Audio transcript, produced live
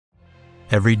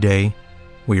Every day,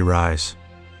 we rise,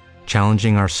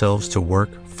 challenging ourselves to work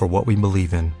for what we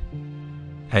believe in.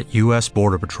 At U.S.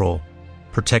 Border Patrol,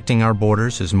 protecting our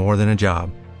borders is more than a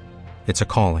job. It's a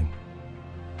calling.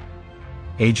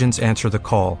 Agents answer the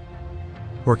call,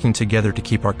 working together to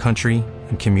keep our country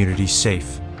and communities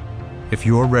safe. If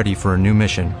you are ready for a new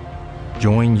mission,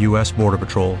 join U.S. Border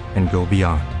Patrol and go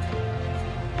beyond.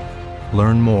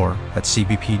 Learn more at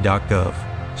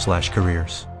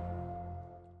cbp.gov/careers.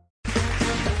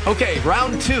 Okay,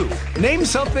 round two. Name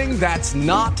something that's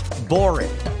not boring.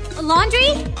 A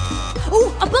laundry? Ooh,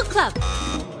 a book club.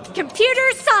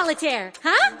 Computer solitaire,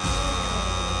 huh?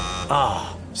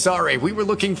 Ah, sorry, we were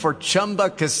looking for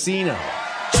Chumba Casino.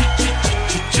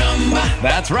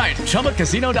 That's right,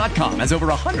 ChumbaCasino.com has over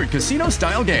 100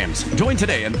 casino-style games. Join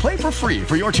today and play for free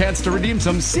for your chance to redeem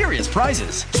some serious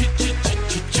prizes.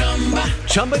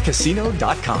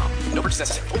 ChumbaCasino.com. No purchase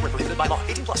necessary. Void where prohibited by law.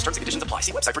 18+ terms and conditions apply.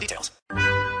 See website for details.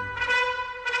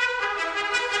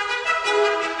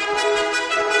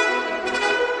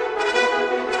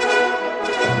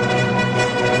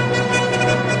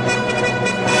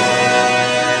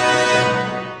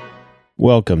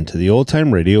 Welcome to the Old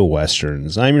Time Radio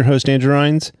Westerns. I'm your host, Andrew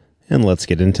Rines, and let's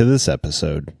get into this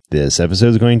episode. This episode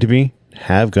is going to be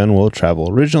Have Gun Will Travel.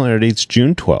 Original air dates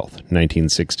June 12th,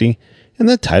 1960, and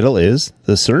the title is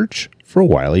The Search for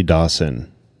Wylie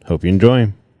Dawson. Hope you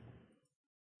enjoy.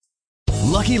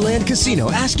 Lucky Land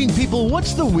Casino, asking people,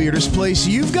 what's the weirdest place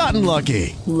you've gotten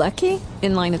lucky? Lucky?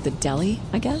 In line at the deli,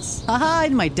 I guess? Aha,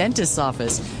 in my dentist's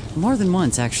office. More than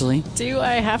once, actually. Do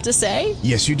I have to say?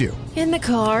 Yes, you do. In the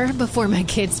car before my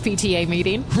kids' PTA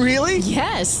meeting. Really?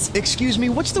 Yes. Excuse me,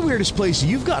 what's the weirdest place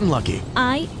you've gotten lucky?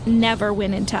 I never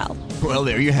win and tell. Well,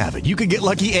 there you have it. You can get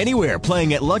lucky anywhere,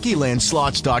 playing at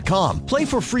LuckyLandSlots.com. Play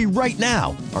for free right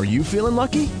now. Are you feeling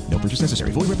lucky? No purchase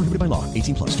necessary. Void where prohibited by law.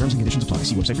 18+. Terms and conditions apply.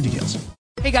 See website for details.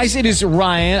 Hey guys, it is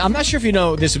Ryan. I'm not sure if you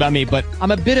know this about me, but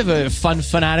I'm a bit of a fun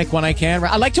fanatic when I can.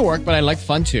 I like to work, but I like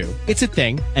fun too. It's a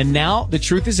thing. And now the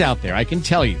truth is out there. I can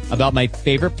tell you about my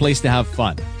favorite place to have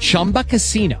fun. Chumba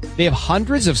Casino. They have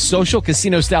hundreds of social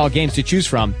casino style games to choose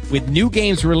from with new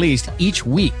games released each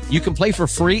week. You can play for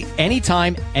free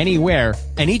anytime, anywhere.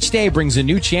 And each day brings a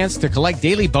new chance to collect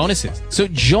daily bonuses. So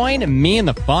join me in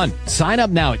the fun. Sign up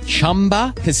now at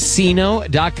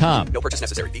ChumbaCasino.com. No purchase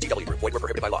necessary. VGW. Void where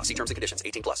prohibited by law. See terms and conditions.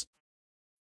 18+.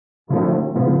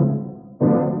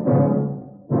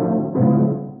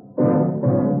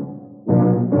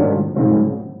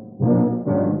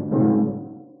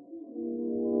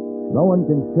 No one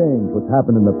can change what's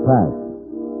happened in the past.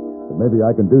 But maybe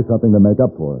I can do something to make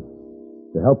up for it.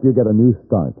 To help you get a new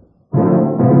start.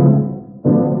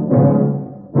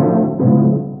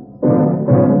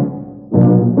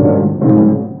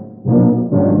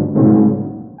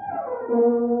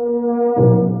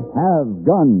 Have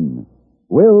Gun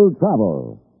Will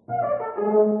Travel.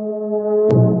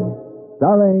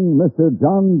 Starring Mr.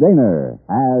 John Daner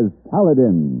as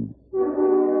Paladin.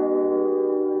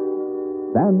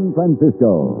 San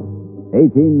Francisco,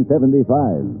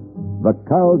 1875. The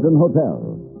Carlton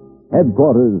Hotel.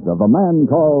 Headquarters of a man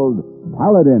called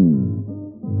Paladin.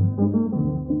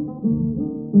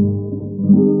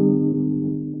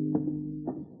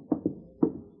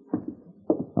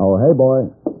 Oh, hey, boy.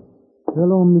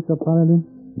 Hello, Mr. Paladin.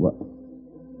 What?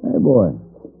 Hey, boy.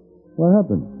 What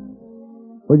happened?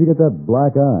 Where'd you get that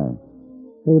black eye?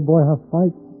 Hey, boy, have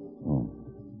fight. Oh.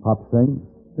 Hop Singh?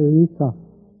 Hey, sir.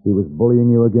 He was bullying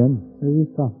you again? Hey,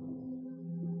 sir.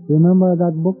 Remember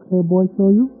that book, hey, boy, show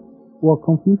you? What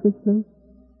Confucius says?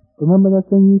 Remember that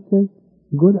thing you say?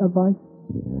 Good advice?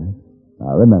 Yes.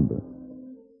 I remember.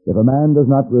 If a man does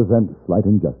not resent slight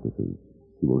injustices,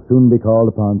 he will soon be called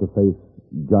upon to face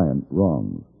giant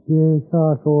wrongs. Yes,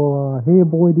 sir. So, hey,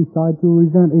 boy, decide to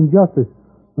resent injustice.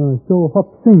 So,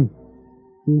 Hop Sing.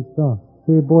 Yes, sir.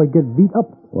 Hey, boy, get beat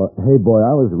up. Well, hey, boy,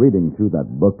 I was reading through that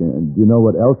book, and do you know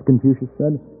what else Confucius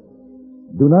said?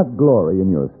 Do not glory in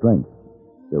your strength.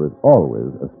 There is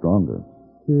always a stronger.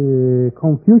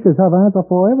 Confucius have an answer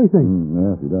for everything.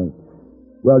 Yes, he does.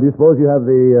 Well, do you suppose you have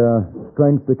the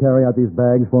strength to carry out these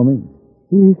bags for me?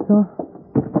 Yes, sir.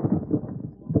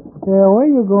 Where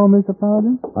you going, Mr.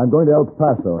 Paladin? I'm going to El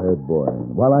Paso, head boy.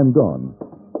 While I'm gone,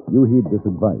 you heed this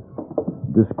advice.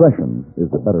 Discretion is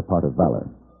the better part of valor.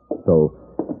 So,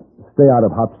 stay out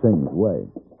of Hop Singh's way.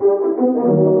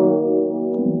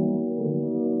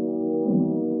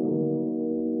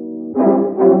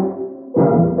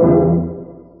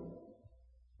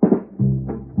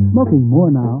 Smoking more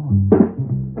now,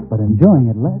 but enjoying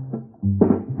it less.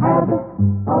 Have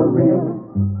a real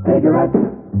cigarette.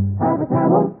 Have a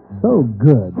Camel. So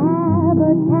good. Have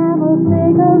a Camel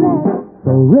cigarette.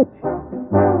 So rich.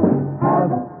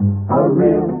 a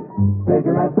real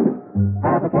cigarette.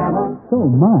 Have a Camel. So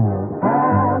mild.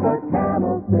 Have a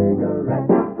Camel cigarette.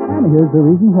 And here's the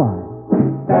reason why.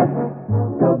 Best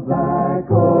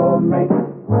tobacco makes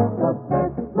the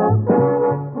best smoke.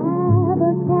 Have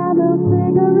a Camel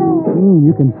cigarette.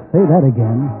 You can say that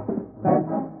again. Best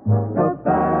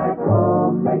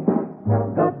tobacco makes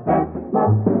the best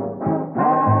smoke.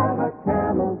 Have a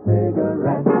Camel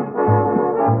cigarette.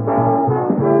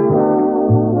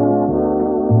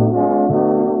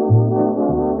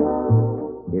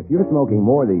 If you're smoking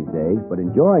more these days, but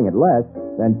enjoying it less,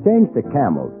 then change to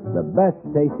Camels, the best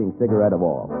tasting cigarette of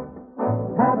all.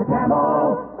 Have a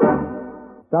Camel.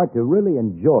 Start to really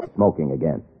enjoy smoking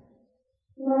again.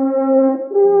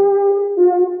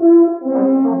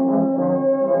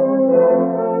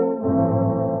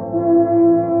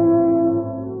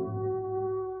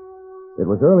 It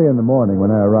was early in the morning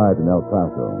when I arrived in El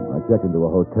Paso. I checked into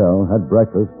a hotel, had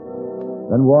breakfast,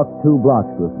 then walked 2 blocks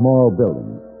to a small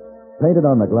building. Painted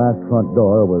on the glass front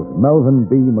door was Melvin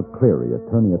B. McCleary,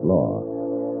 attorney at law.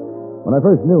 When I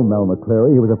first knew Mel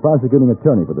McCleary, he was a prosecuting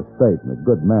attorney for the state and a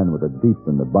good man with a deep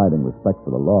and abiding respect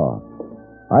for the law.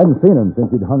 I hadn't seen him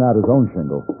since he'd hung out his own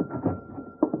shingle.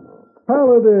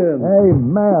 Paladin! Hey,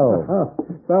 Mel.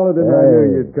 Paladin, Hey. I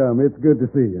knew you'd come. It's good to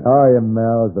see you. How are you,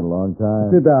 Mel? It's been a long time.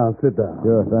 Sit down, sit down.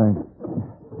 Sure, thanks.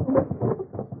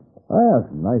 Well, it's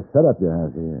a nice setup you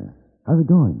have here. How's it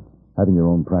going? Having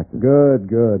your own practice? Good,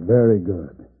 very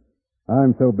good.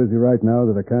 I'm so busy right now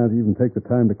that I can't even take the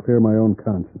time to clear my own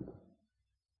conscience.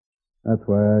 That's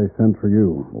why I sent for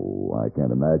you. Oh, I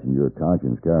can't imagine your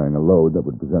conscience carrying a load that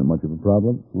would present much of a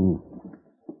problem. You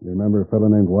remember a fellow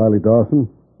named Wylie Dawson?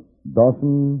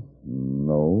 Dawson?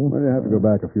 No. Well, you have to go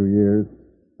back a few years.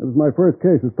 It was my first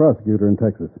case as prosecutor in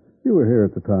Texas. You were here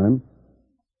at the time.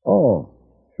 Oh,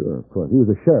 sure, of course. He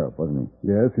was a sheriff, wasn't he?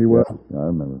 Yes, he was. Yeah,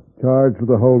 I remember. Charged with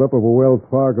the holdup of a Wells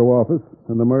Fargo office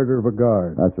and the murder of a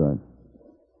guard. That's right.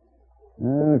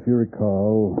 If you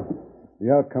recall,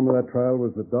 the outcome of that trial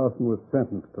was that Dawson was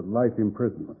sentenced to life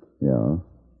imprisonment. Yeah?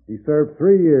 He served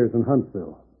 3 years in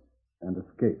Huntsville and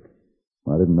escaped.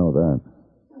 I didn't know that.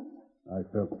 I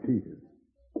felt cheated.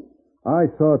 I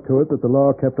saw to it that the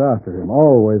law kept after him,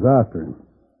 always after him.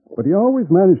 But he always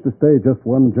managed to stay just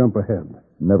one jump ahead.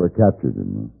 Never captured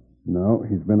him. No,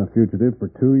 he's been a fugitive for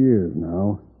 2 years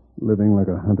now, living like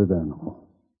a hunted animal.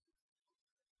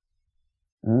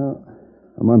 Well,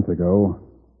 a month ago,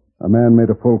 a man made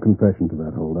a full confession to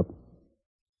that holdup.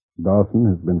 Dawson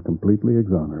has been completely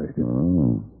exonerated.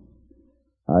 Oh.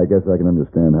 I guess I can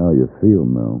understand how you feel,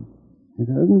 Mel. It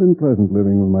hasn't been pleasant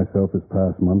living with myself this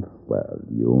past month. Well,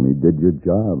 you only did your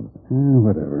job.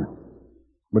 Whatever.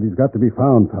 But he's got to be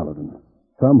found, Paladin.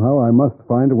 Somehow I must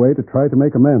find a way to try to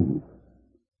make amends.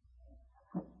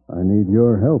 I need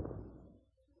your help.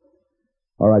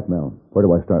 All right, Mel. Where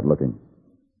do I start looking?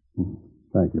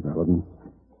 Thank you, Paladin.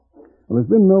 Well, there's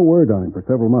been no word on him for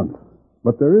several months.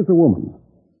 But there is a woman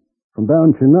from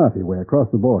down Chinati way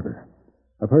across the border.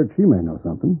 I've heard she may know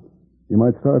something. You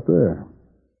might start there.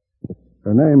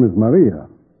 Her name is Maria.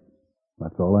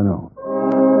 That's all I know.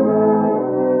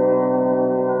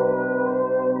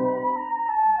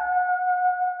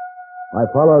 I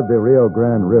followed the Rio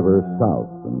Grande River south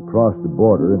and crossed the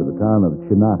border into the town of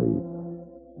Chinati.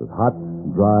 It was hot,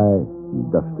 dry, and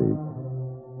dusty.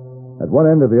 At one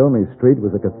end of the only street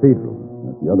was a cathedral.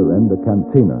 At the other end, a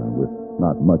cantina with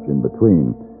not much in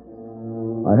between.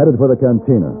 I headed for the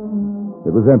cantina. It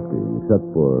was empty, except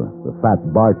for the fat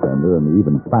bartender and the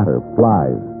even fatter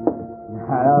flies.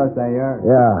 Hello, senor.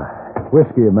 Yeah,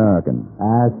 whiskey American.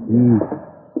 Ah, sí.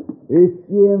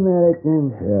 Whiskey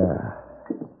American. Yeah.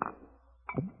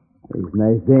 It's a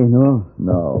nice day, no?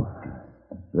 No.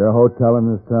 Is there a hotel in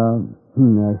this town?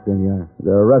 No, senor. Is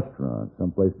there a restaurant,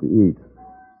 someplace to eat?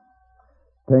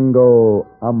 Tengo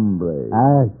hambre.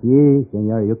 Ah, sí,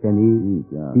 senor. You can eat.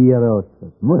 Yeah.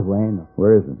 Pierosos. Muy bueno.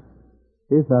 Where is it?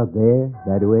 It's out there,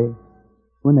 that way.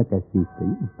 Una casita.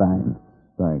 You can find it.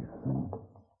 Thanks.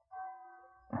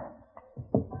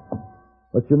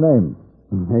 What's your name?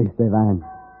 Esteban.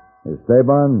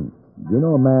 Esteban, do you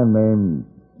know a man named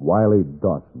Wylie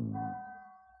Dawson?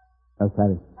 No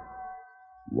sabe.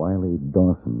 Wylie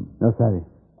Dawson. No sabe.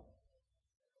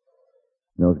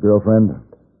 You know his girlfriend?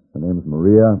 Her name's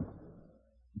Maria.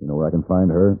 You know where I can find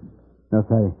her? No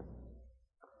sabe.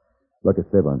 Look,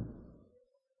 Esteban,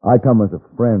 I come as a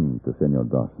friend to Senor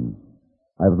Dawson.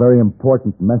 I have a very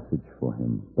important message for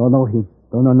him. Don't know him.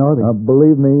 Don't know him.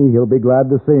 Believe me, he'll be glad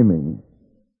to see me.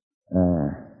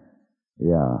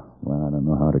 Yeah, well, I don't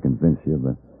know how to convince you,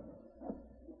 but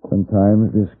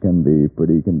sometimes this can be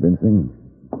pretty convincing.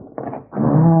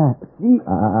 Ah, sí.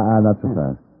 Not so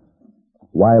fast.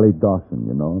 Wylie Dawson,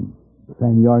 you know him?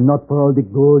 Senor, not for all the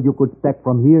gold you could stack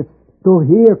from here to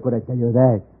here, could I tell you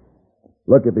that?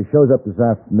 Look, if he shows up this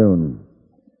afternoon,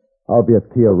 I'll be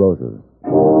at Tia Rosa's.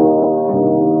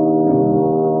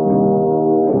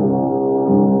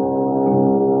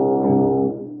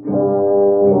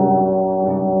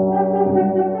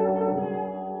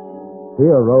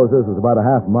 Tia Rosa's was about a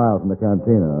half mile from the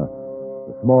cantina,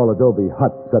 a small adobe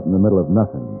hut set in the middle of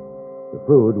nothing. The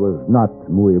food was not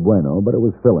muy bueno, but it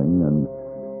was filling, and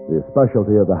the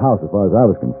specialty of the house, as far as I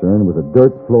was concerned, was a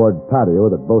dirt-floored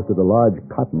patio that boasted a large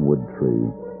cottonwood tree.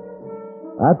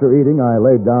 After eating, I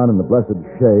laid down in the blessed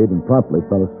shade and promptly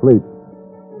fell asleep.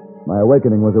 My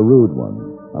awakening was a rude one.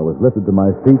 I was lifted to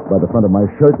my feet by the front of my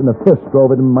shirt, and a fist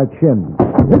drove it in my chin.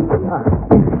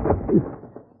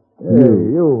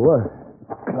 Hey, you,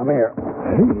 come here.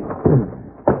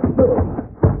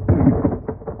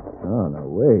 Oh, no,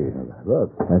 wait.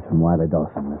 Look. That's from Wylie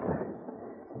Dawson, mister.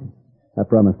 I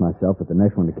promised myself that the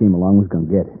next one that came along was going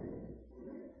to get it.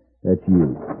 That's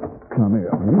you. Come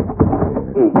here.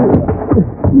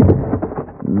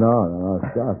 No,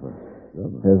 stop it.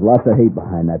 There's lots of hate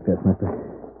behind that fist, mister.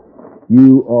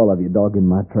 You, all of you, dogging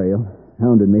my trail,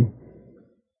 hounded me.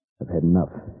 I've had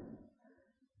enough.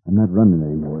 I'm not running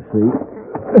anymore, see?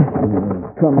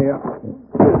 Come here.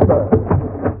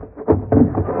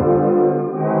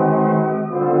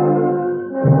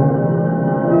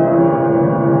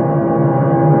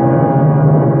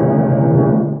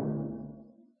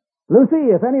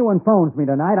 Lucy, if anyone phones me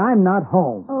tonight, I'm not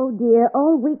home. Oh, dear.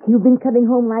 All week you've been coming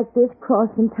home like this, cross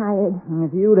and tired.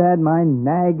 If you'd had my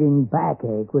nagging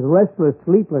backache with restless,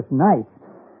 sleepless nights,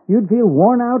 you'd feel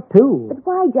worn out, too. But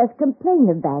why just complain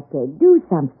of backache? Do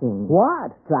something.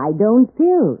 What? Try Doan's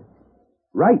pills.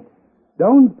 Right.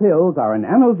 Doan's pills are an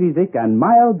analgesic and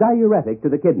mild diuretic to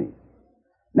the kidneys.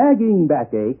 Nagging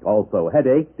backache, also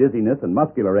headache, dizziness, and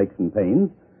muscular aches and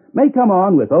pains, may come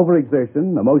on with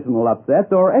overexertion, emotional upset,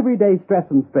 or everyday stress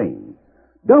and strain.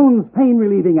 Doan's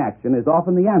pain-relieving action is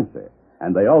often the answer,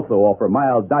 and they also offer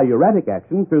mild diuretic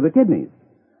action through the kidneys.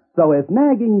 So if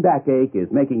nagging backache is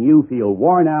making you feel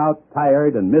worn out,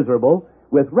 tired, and miserable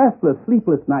with restless,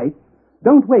 sleepless nights,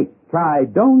 don't wait. Try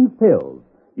Doan's pills,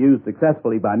 used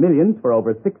successfully by millions for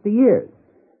over 60 years.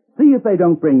 See if they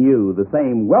don't bring you the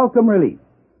same welcome relief.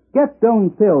 Get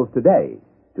Doan's pills today.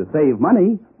 To save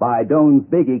money, buy Doan's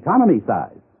big economy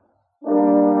size.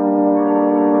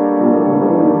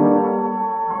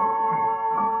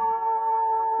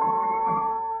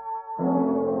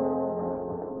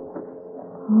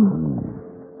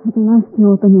 At last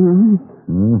you open your eyes.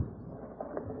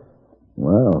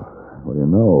 Well, what do you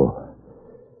know?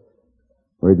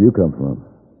 Where'd you come from?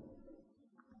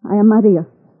 I am Maria.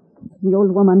 The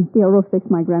old woman, Tia Rosa, is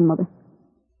my grandmother.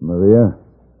 Maria?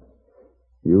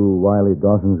 You Wylie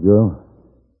Dawson's girl?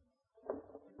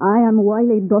 I am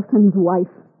Wylie Dawson's wife.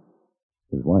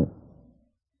 His wife?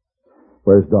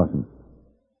 Where's Dawson?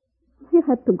 He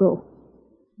had to go.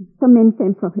 Some men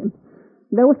came from him.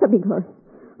 There was a big hurt.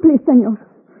 Please, senor,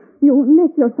 you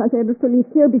make yourself able to leave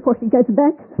here before he gets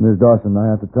back. Miss Dawson, I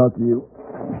have to talk to you.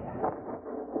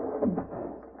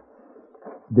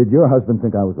 Did your husband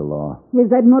think I was the law? Is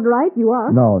that not right? You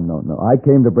are. No. I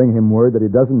came to bring him word that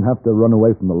he doesn't have to run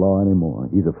away from the law anymore.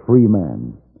 He's a free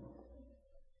man.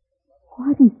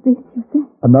 What is this you say?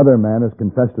 Another man has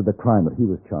confessed to the crime that he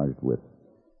was charged with.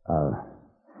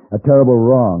 A terrible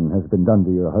wrong has been done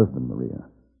to your husband, Maria.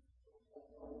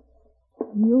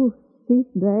 You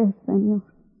sit there, senor,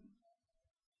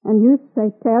 and you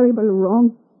say terrible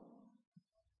wrong.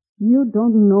 You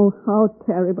don't know how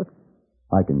terrible.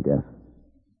 I can guess.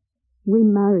 We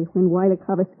marry when Wylie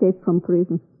have escaped from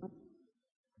prison.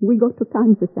 We go to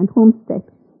Kansas and homestead.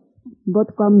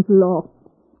 But comes law.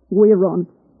 We run.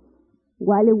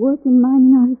 Wylie work in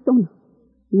mine in Arizona.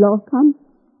 Law comes.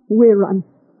 We run.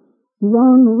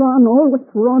 Run, always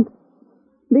run.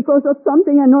 Because of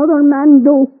something another man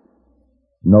do.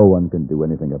 No one can do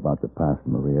anything about the past,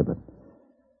 Maria, but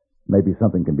maybe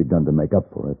something can be done to make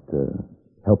up for it, to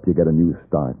help you get a new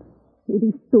start. It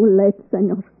is too late,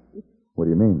 senor. What do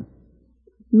you mean?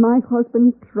 My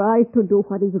husband tried to do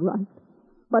what is right.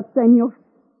 But, senor,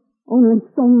 only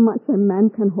so much a man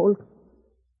can hold.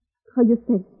 How you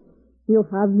say? You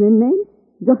have the name,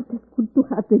 just as good to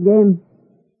have the game.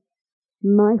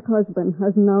 My husband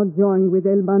has now joined with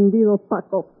El Bandido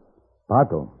Paco.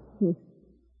 Paco? Yes.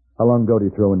 How long ago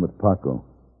did you throw in with Paco?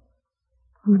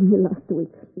 Only last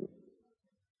week.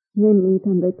 They meet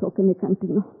and they talk in the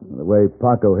cantina. The way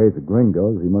Paco hates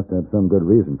gringos, he must have some good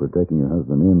reason for taking your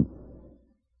husband in.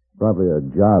 Probably a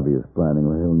job he is planning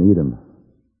where he'll need him.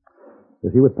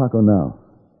 Is he with Paco now?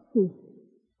 Si.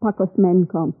 Paco's men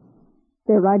come.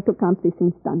 They ride to camp this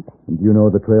instant. And do you know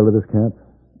the trail to this camp?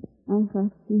 I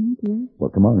have seen it, yes. Well,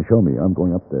 come on and show me. I'm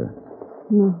going up there.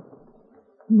 No.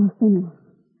 No, senor.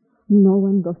 No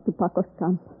one goes to Paco's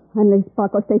camp unless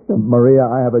Paco says so. Maria,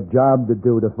 I have a job to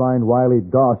do to find Wylie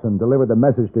Dawson, deliver the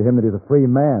message to him that he's a free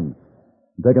man.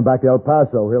 Take him back to El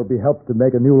Paso. He'll be helped to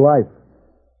make a new life.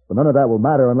 But none of that will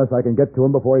matter unless I can get to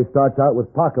him before he starts out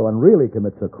with Paco and really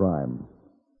commits a crime.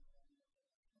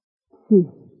 See.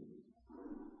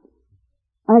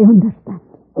 I understand.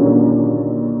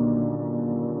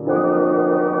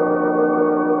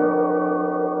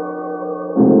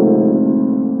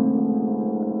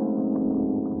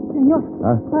 Senor,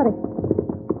 pare.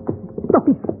 Stop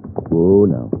it. Oh,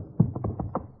 no.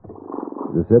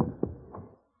 Is this it?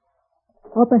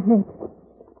 Up ahead.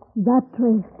 That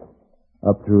trail.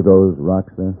 Up through those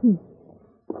rocks there? Si.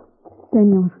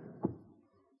 Senor,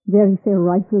 there is a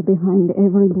rifle behind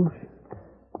every bush.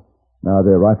 Now,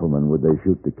 they're riflemen. Would they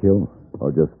shoot to kill?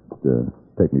 Or just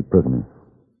take me prisoner?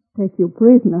 Take you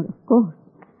prisoner, of course.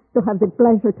 To have the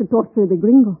pleasure to torture the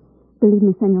gringo. Believe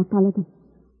me, Senor Paladin.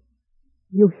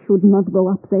 You should not go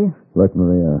up there. Look,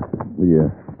 Maria, will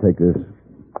you take this?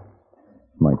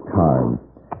 My card.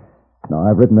 Now,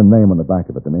 I've written a name on the back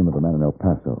of it, the name of a man in El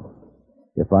Paso.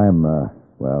 If I'm,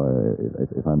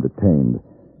 if I'm detained,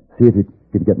 see if you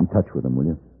could get in touch with him, will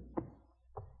you?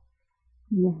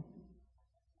 Yes.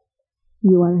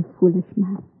 You are a foolish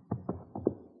man.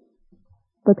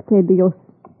 But que Dios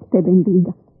te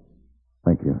bendiga.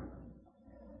 Thank you.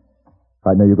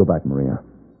 All right, now you go back, Maria.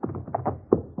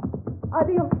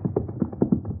 Adios.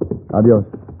 Adios.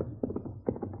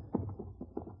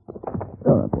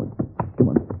 All right, boy. Come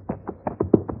on.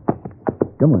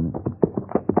 Come on.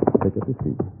 Take up your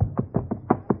feet.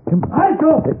 Come on.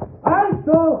 Alto! Hey.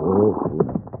 Alto! Oh.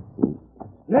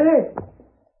 Lele!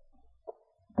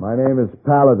 My name is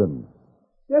Paladin.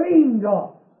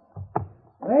 Gringo!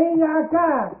 Venga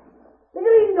acá!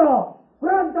 Gringo!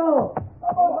 Pronto!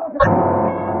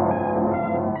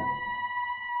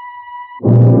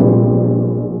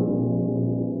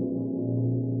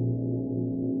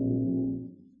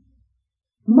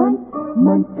 Munch,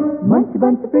 munch, munch a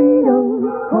bunch of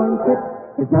Fritos, corn chips.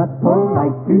 It's not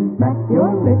polite to smack your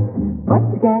lips, but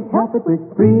you can't help it with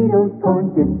Fritos,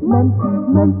 corn chips. Munch,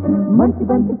 munch, munch a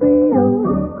bunch of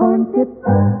Fritos, corn chips.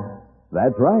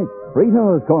 That's right,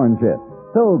 Fritos corn chips.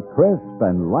 So crisp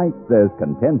and light, there's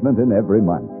contentment in every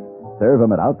munch. Serve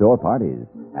them at outdoor parties,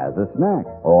 as a snack,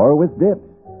 or with dips.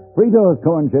 Fritos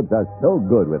corn chips are so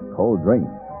good with cold drinks,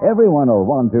 everyone will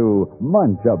want to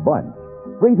munch a bunch.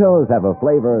 Fritos have a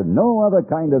flavor no other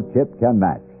kind of chip can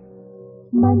match.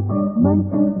 Munch, munch,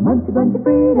 munch a bunch of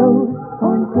Fritos,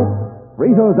 corn chips.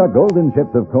 Fritos are golden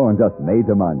chips of corn just made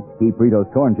to munch. Keep Fritos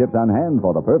corn chips on hand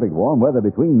for the perfect warm weather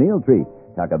between meal treats.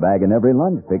 Tuck a bag in every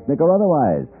lunch, picnic, or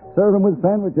otherwise. Serve them with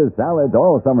sandwiches, salads,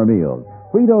 all summer meals.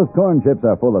 Fritos corn chips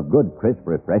are full of good, crisp,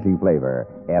 refreshing flavor.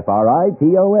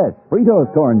 Fritos,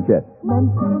 Fritos corn chips.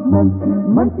 Munch, munch,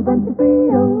 munch a bunch of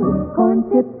Fritos, corn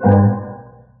chips.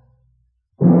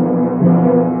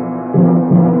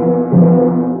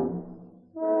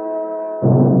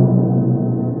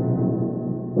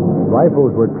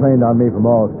 Rifles were trained on me from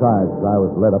all sides as I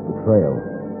was led up the trail.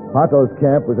 Paco's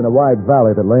camp was in a wide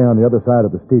valley that lay on the other side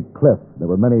of the steep cliff. There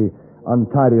were many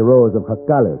untidy rows of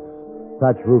jacales,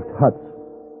 thatch-roofed huts.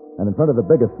 And in front of the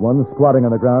biggest one, squatting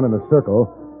on the ground in a circle,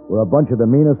 were a bunch of the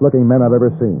meanest-looking men I've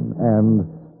ever seen, and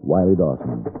Wylie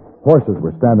Dawson. Horses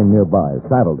were standing nearby,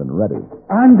 saddled and ready.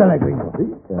 Ándale, gringo.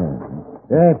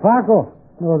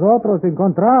 Paco, nosotros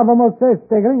encontrábamos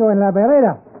este gringo en la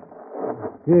vereda.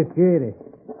 ¿Qué quiere?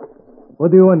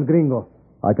 What do you want, gringo?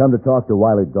 I come to talk to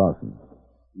Wylie Dawson.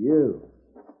 You.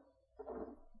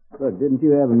 Look, didn't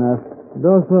you have enough?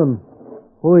 Dawson,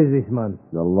 who is this man?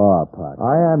 The law, Pot.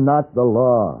 I am not the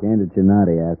law. Candid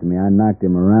Chinati after me. I knocked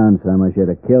him around some. I should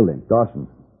have killed him. Dawson,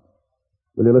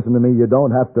 will you listen to me? You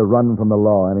don't have to run from the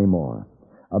law anymore.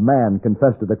 A man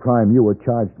confessed to the crime you were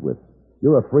charged with.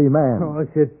 You're a free man. Oh,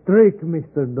 it's a trick,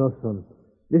 Mr. Dawson.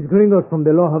 These gringos from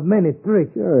the law have many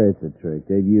tricks. Sure, it's a trick.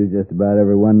 They've used just about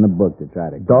every one in the book to try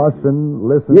to... Dawson,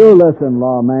 listen. You listen,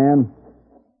 lawman.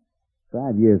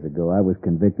 5 years ago, I was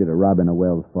convicted of robbing a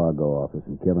Wells Fargo office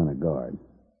and killing a guard.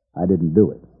 I didn't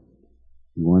do it.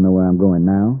 You want to know where I'm going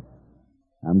now?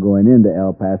 I'm going into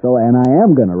El Paso, and I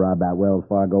am going to rob that Wells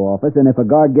Fargo office, and if a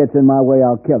guard gets in my way,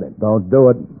 I'll kill him. Don't do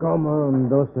it. Come on,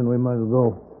 Dawson, we must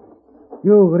go.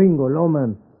 You gringo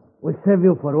lawman, we save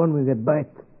you for when we get back.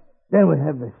 Then we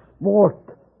have a sport.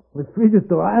 We feed you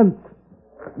to ants.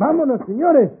 Vámonos,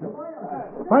 señores.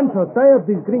 Pancho, tie up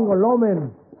this gringo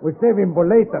lawman. We save him for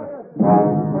later.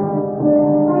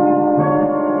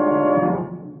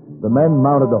 The The men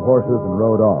mounted the horses and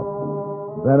rode off.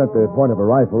 Then, at the point of a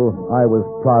rifle, I was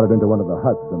prodded into one of the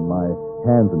huts, and my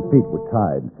hands and feet were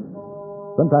tied.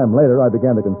 Sometime later, I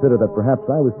began to consider that perhaps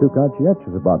I was too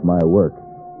conscientious about my work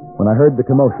when I heard the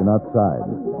commotion outside.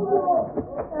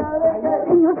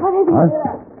 Senor, what is it? Huh?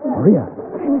 Maria.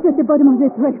 I was at the bottom of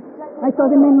this wreck. I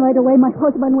saw the men ride away. My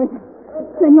husband with him.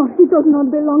 Senor, he does not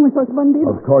belong with us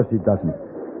bandidos. Of course he doesn't.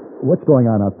 What's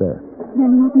going on out there? There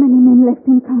are not many men left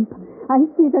in camp. I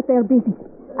see that they're busy.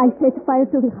 I set fire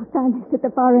to the jacales at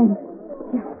the far end.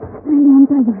 Here, let me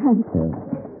untie your hands. Yeah.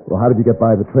 Well, how did you get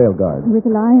by the trail guard? With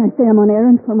a lie, I say I'm on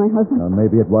errand for my husband.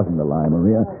 Maybe it wasn't a lie,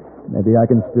 Maria. Maybe I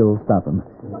can still stop him.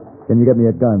 Can you get me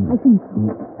a gun? I think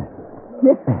so.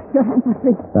 Yes, your hands are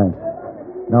free. Thanks.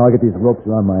 Now I'll get these ropes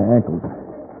around my ankles.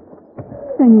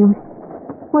 Senor,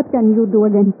 what can you do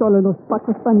against all of those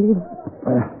Pacos bandidos?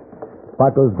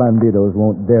 Pacos bandidos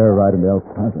won't dare ride into El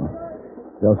Paso.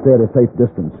 They'll stay at a safe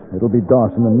distance. It'll be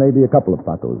Dawson and maybe a couple of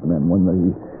Pacos men when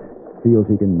he feels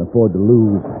he can afford to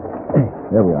lose.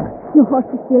 There we are. Your horse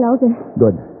is still out there.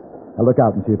 Good. I'll look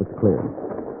out and see if it's clear.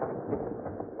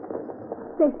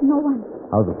 There's no one.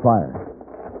 How's the fire?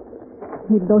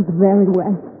 It does very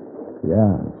well.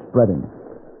 Yeah, it's spreading.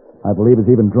 I believe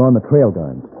it's even drawn the trail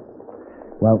guards.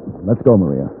 Well, let's go,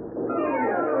 Maria.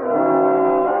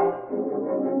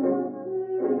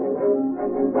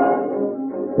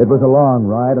 It was a long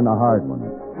ride and a hard one,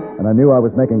 and I knew I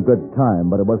was making good time,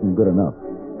 but it wasn't good enough.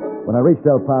 When I reached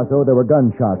El Paso, there were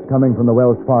gunshots coming from the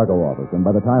Wells Fargo office, and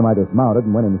by the time I dismounted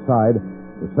and went inside,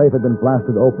 the safe had been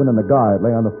blasted open and the guard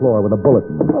lay on the floor with a bullet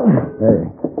in him. Hey.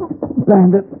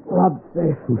 Bandit robbed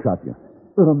safe. Who shot you?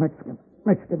 Little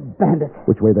Mexican bandit.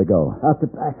 Which way they go? Out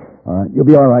the back. All right, you'll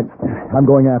be all right. I'm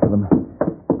going after them.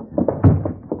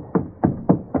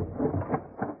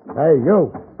 Hey, you.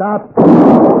 Stop.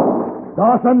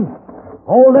 Dawson,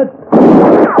 hold it.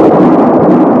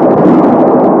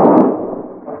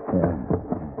 Yeah.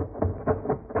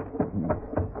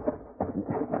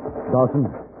 Dawson?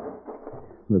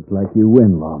 Looks like you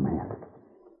win, lawman.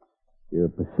 You're a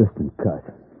persistent cuss.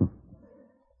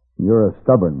 You're a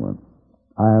stubborn one.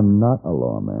 I am not a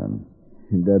lawman.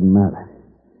 It doesn't matter.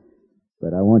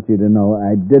 But I want you to know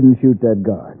I didn't shoot that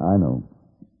guard. I know.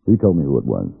 He told me who it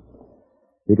was.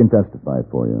 He can testify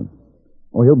for you.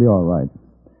 Oh, he'll be all right.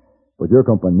 But your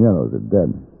compañeros are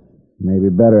dead. Maybe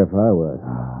better if I was.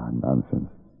 Nonsense.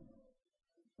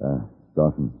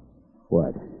 Dawson.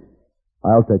 What?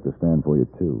 I'll take the stand for you,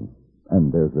 too.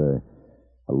 And there's a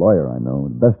lawyer I know,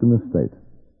 the best in the state.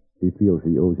 He feels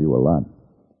he owes you a lot.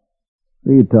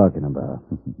 What are you talking about?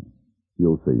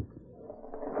 You'll see.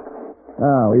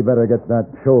 Now, we better get that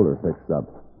shoulder fixed up.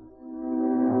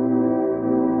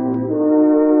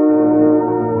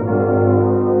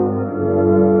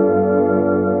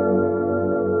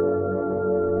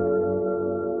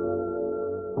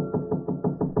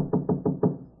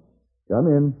 Come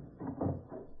in.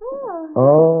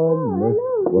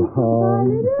 Miss Wong.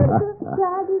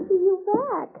 Glad to see you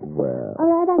back. Well. All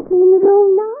right, I clean the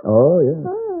room now? Oh, yeah.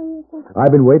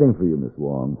 I've been waiting for you, Miss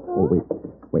Wong. Oh,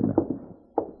 wait now.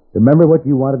 Remember what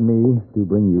you wanted me to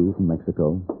bring you from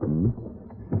Mexico?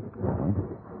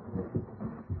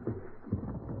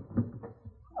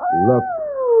 Look.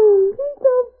 Oh,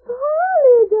 Mr.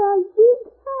 Paladin, big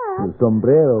hat. The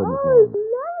sombrero, Miss Oh, Wong. it's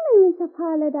lovely, Mr.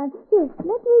 Paladin. Here,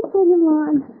 let me put him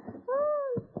on.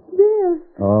 Oh, there.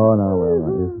 Oh, no,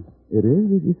 well, it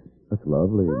is. That's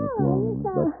lovely, Miss Wong.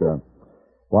 But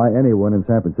why anyone in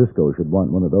San Francisco should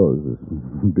want one of those is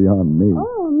beyond me.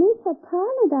 Oh, Mr.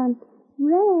 Paladin,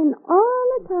 rain all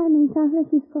the time in San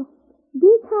Francisco.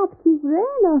 Big hat keep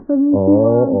rain off of me.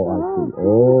 Oh, I see.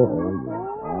 Oh, yeah.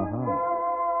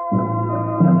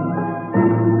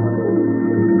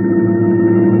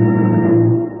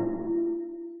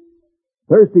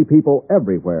 Thirsty people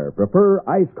everywhere prefer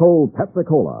ice-cold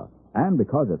Pepsi-Cola. And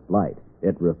because it's light,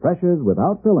 it refreshes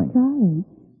without filling. Charlie,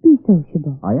 be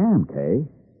sociable. I am, Kay.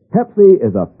 Pepsi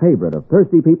is a favorite of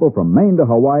thirsty people from Maine to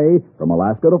Hawaii, from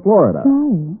Alaska to Florida.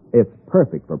 Charlie. It's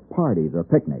perfect for parties or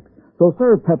picnics. So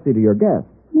serve Pepsi to your guests.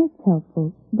 That's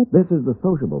helpful, but... This is the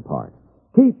sociable part.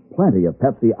 Keep plenty of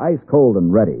Pepsi ice-cold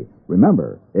and ready.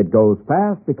 Remember, it goes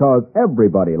fast because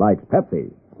everybody likes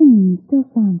Pepsi. Singing still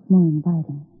sounds more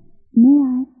inviting. May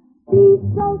I? Be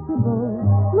sociable,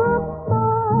 look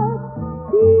smart,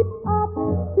 keep up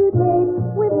to date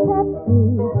with Pepsi.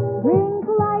 Drink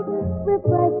light,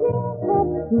 refreshing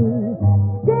Pepsi.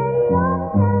 Stay young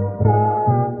and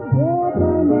fair,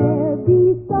 debonair.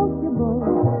 Be sociable,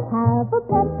 have a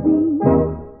Pepsi.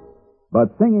 But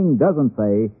singing doesn't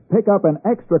say, pick up an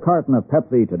extra carton of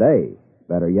Pepsi today.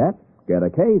 Better yet, get a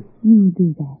case. You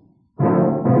do that.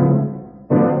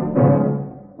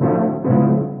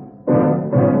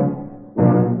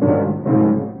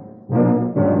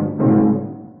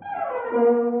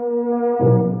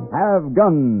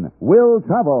 Gun Will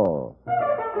Travel.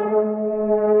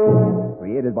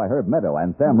 Created by Herb Meadow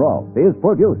and Sam Rolfe, is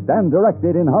produced and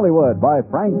directed in Hollywood by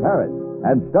Frank Harris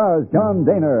and stars John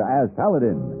Daner as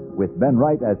Paladin, with Ben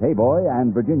Wright as Hayboy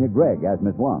and Virginia Gregg as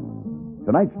Miss Wong.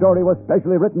 Tonight's story was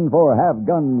specially written for Have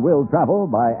Gun Will Travel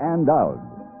by Ann Dowd.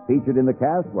 Featured in the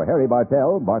cast were Harry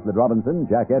Bartell, Bartlett Robinson,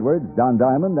 Jack Edwards, Don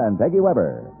Diamond, and Peggy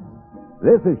Weber.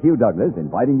 This is Hugh Douglas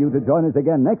inviting you to join us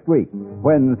again next week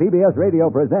when CBS Radio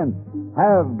presents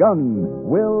Have Gun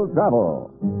Will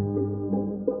Travel.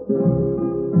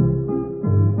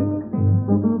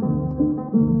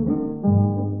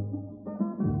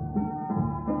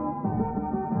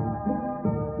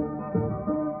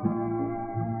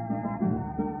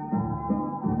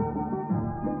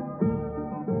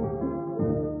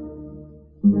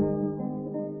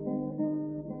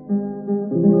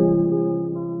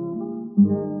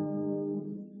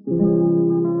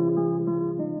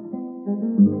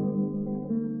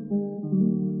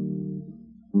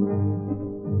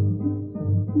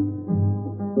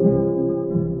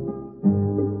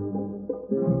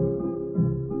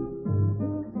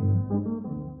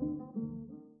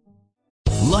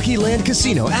 Lucky Land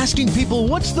Casino, asking people,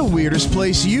 what's the weirdest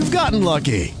place you've gotten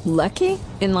lucky? Lucky?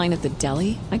 In line at the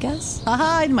deli, I guess?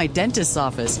 Aha, in my dentist's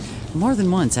office. More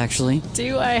than once, actually.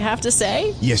 Do I have to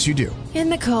say? Yes, you do. In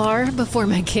the car before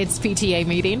my kids' PTA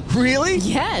meeting. Really?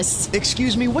 Yes.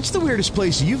 Excuse me, what's the weirdest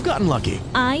place you've gotten lucky?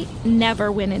 I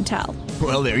never win and tell.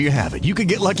 Well, there you have it. You can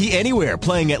get lucky anywhere,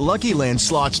 playing at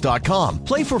LuckyLandSlots.com.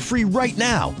 Play for free right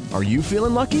now. Are you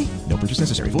feeling lucky? No purchase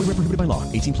necessary. Void where prohibited by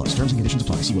law. 18 plus. Terms and conditions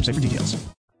apply. See website for details.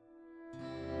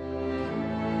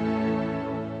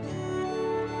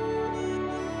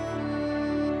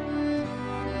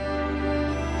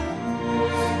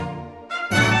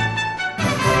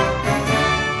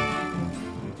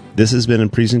 This has been a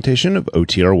presentation of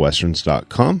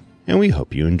OTRWesterns.com, and we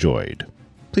hope you enjoyed.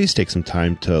 Please take some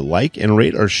time to like and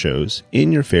rate our shows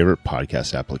in your favorite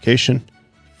podcast application.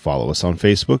 Follow us on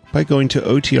Facebook by going to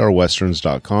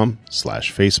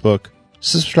OTRWesterns.com/Facebook.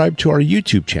 Subscribe to our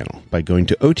YouTube channel by going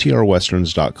to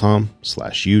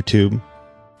OTRWesterns.com/YouTube.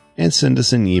 And send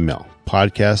us an email,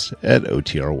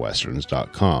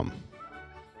 podcast@OTRWesterns.com.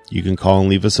 You can call and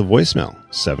leave us a voicemail,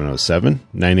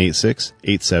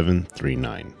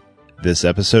 707-986-8739. This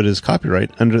episode is copyright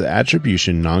under the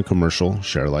Attribution Non-Commercial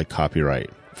Share Alike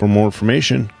Copyright. For more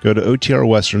information, go to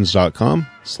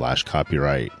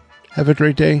OTRWesterns.com/copyright. Have a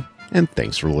great day, and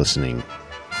thanks for listening.